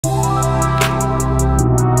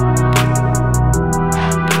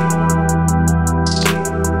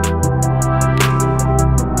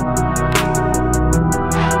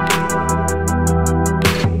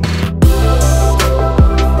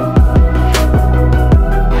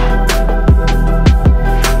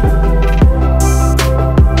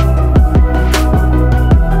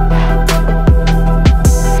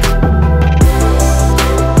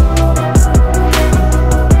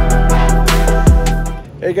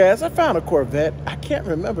Hey guys, I found a Corvette. I can't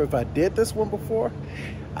remember if I did this one before.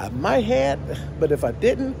 I might have, but if I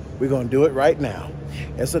didn't, we're gonna do it right now.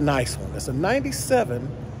 It's a nice one. It's a 97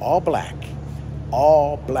 all black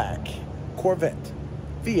Corvette.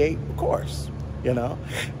 V8, of course, you know,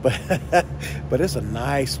 but it's a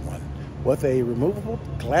nice one with a removable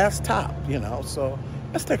glass top, you know, so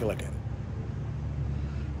let's take a look at it.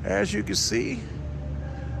 As you can see,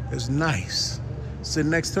 it's nice.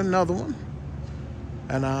 Sitting next to another one.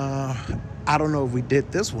 And I don't know if we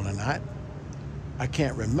did this one or not. I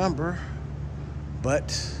can't remember.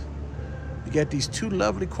 But you got these two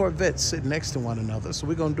lovely Corvettes sitting next to one another. So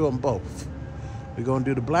we're going to do them both. We're going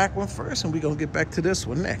to do the black one first, and we're going to get back to this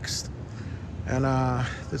one next. And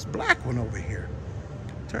this black one over here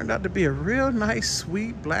turned out to be a real nice,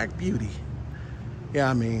 sweet black beauty. Yeah,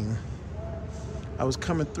 I mean, I was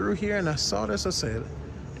coming through here and I saw this. I said,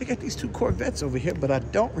 they got these two Corvettes over here, but I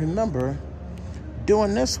don't remember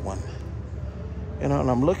doing this one. You know,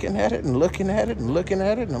 and I'm looking at it and looking at it and looking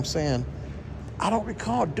at it, and I'm saying, I don't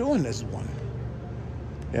recall doing this one.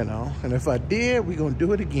 You know, and if I did, we're gonna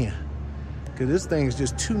do it again. Because this thing is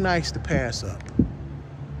just too nice to pass up.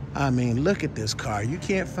 I mean, look at this car. You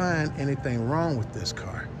can't find anything wrong with this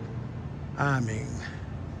car. I mean,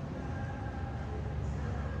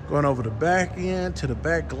 going over the back end to the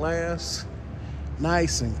back glass,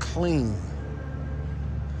 nice and clean.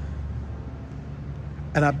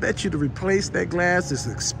 And I bet you to replace that glass is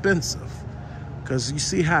expensive, because you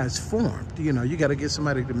see how it's formed. You know, you got to get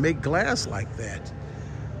somebody to make glass like that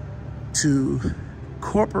to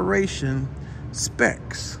corporation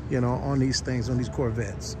specs, you know, on these things, on these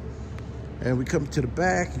Corvettes. And we come to the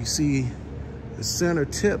back, you see the center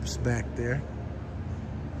tips back there.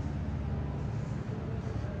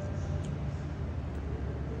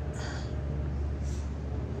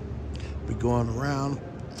 We're going around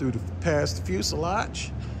through past the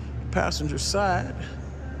fuselage, passenger side.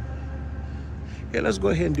 Yeah, let's go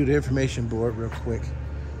ahead and do the information board real quick,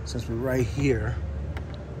 since we're right here.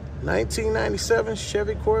 1997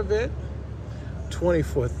 Chevy Corvette,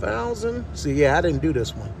 24,000. See, yeah, I didn't do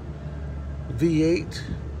this one. V8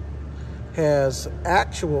 has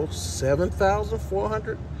actual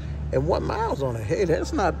 7,401 miles on it. Hey,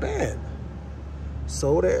 that's not bad.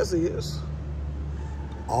 Sold as is.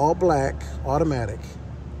 All black, automatic.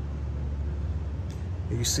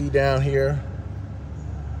 You see down here,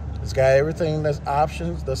 it's got everything that's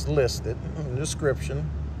options that's listed in the description.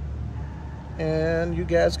 And you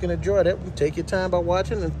guys can enjoy that. Take your time by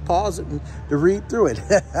watching and pause it and to read through it.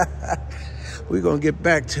 We're gonna get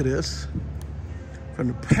back to this. From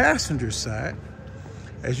the passenger side,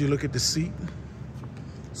 as you look at the seat,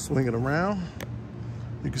 swing it around,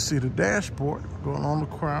 you can see the dashboard going on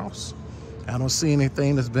across. I don't see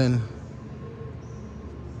anything that's been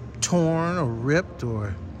torn or ripped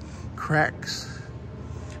or cracks.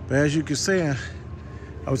 But as you can see, I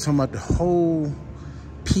was talking about the whole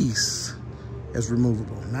piece is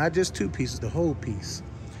removable. Not just two pieces, the whole piece.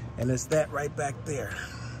 And it's that right back there.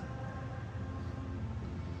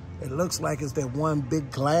 It looks like it's that one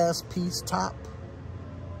big glass piece top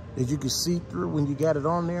that you can see through when you got it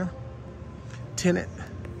on there. Tinted.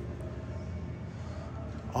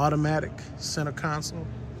 Automatic center console.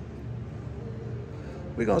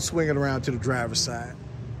 We're gonna swing it around to the driver's side.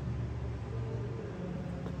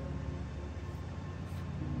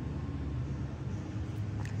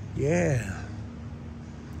 Yeah,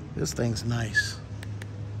 this thing's nice.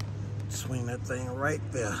 Swing that thing right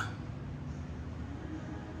there.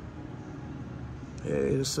 Hey,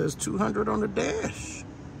 it says 200 on the dash,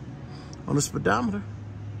 on the speedometer.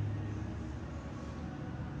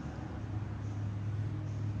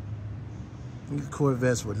 These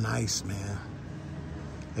Corvettes were nice, man.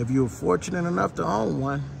 If you were fortunate enough to own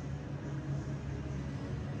one.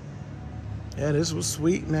 Yeah, this was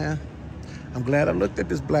sweet, man. I'm glad I looked at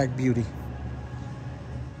this black beauty.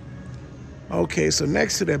 Okay, so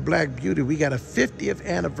next to that black beauty, we got a 50th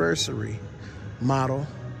anniversary model.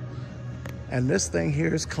 And this thing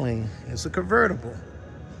here is clean. It's a convertible.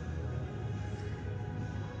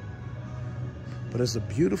 But it's a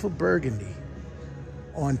beautiful burgundy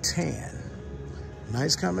on tan.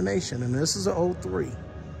 Nice combination, and this is an 03.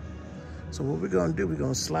 So what we're gonna do, we're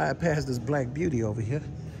gonna slide past this black beauty over here.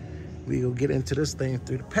 We're gonna get into this thing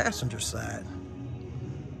through the passenger side.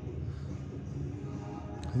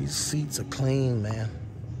 These seats are clean, man.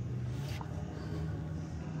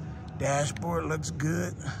 Dashboard looks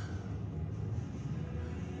good.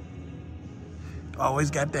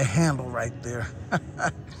 Always got that handle right there. You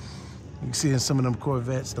can see in some of them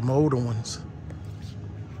Corvettes, the older ones.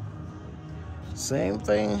 Same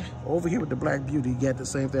thing over here with the black beauty. You got the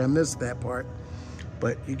same thing. I missed that part.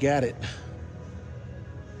 but you got it.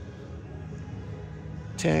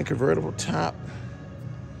 Tan convertible top.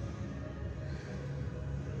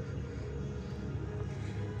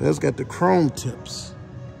 That's got the chrome tips.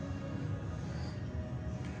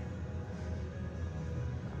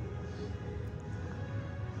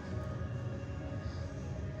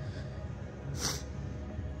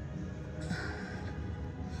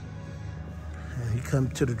 And you come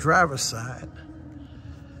to the driver's side.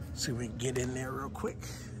 See if we can get in there real quick.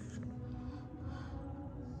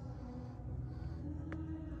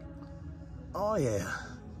 Oh yeah,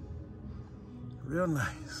 real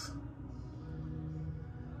nice.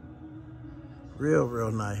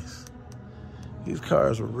 Real nice. These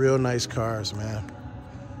cars were real nice cars, man.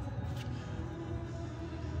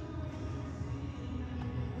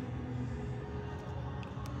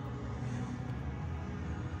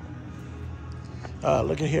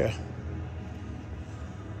 Look at here.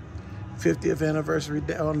 50th anniversary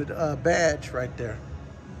on the badge right there.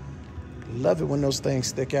 Love it when those things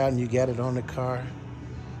stick out and you get it on the car.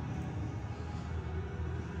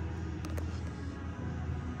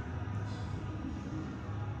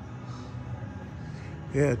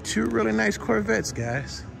 Yeah, two really nice Corvettes,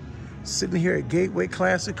 guys. Sitting here at Gateway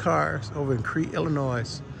Classic Cars over in Crete,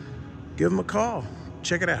 Illinois. Give them a call.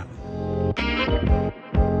 Check it out.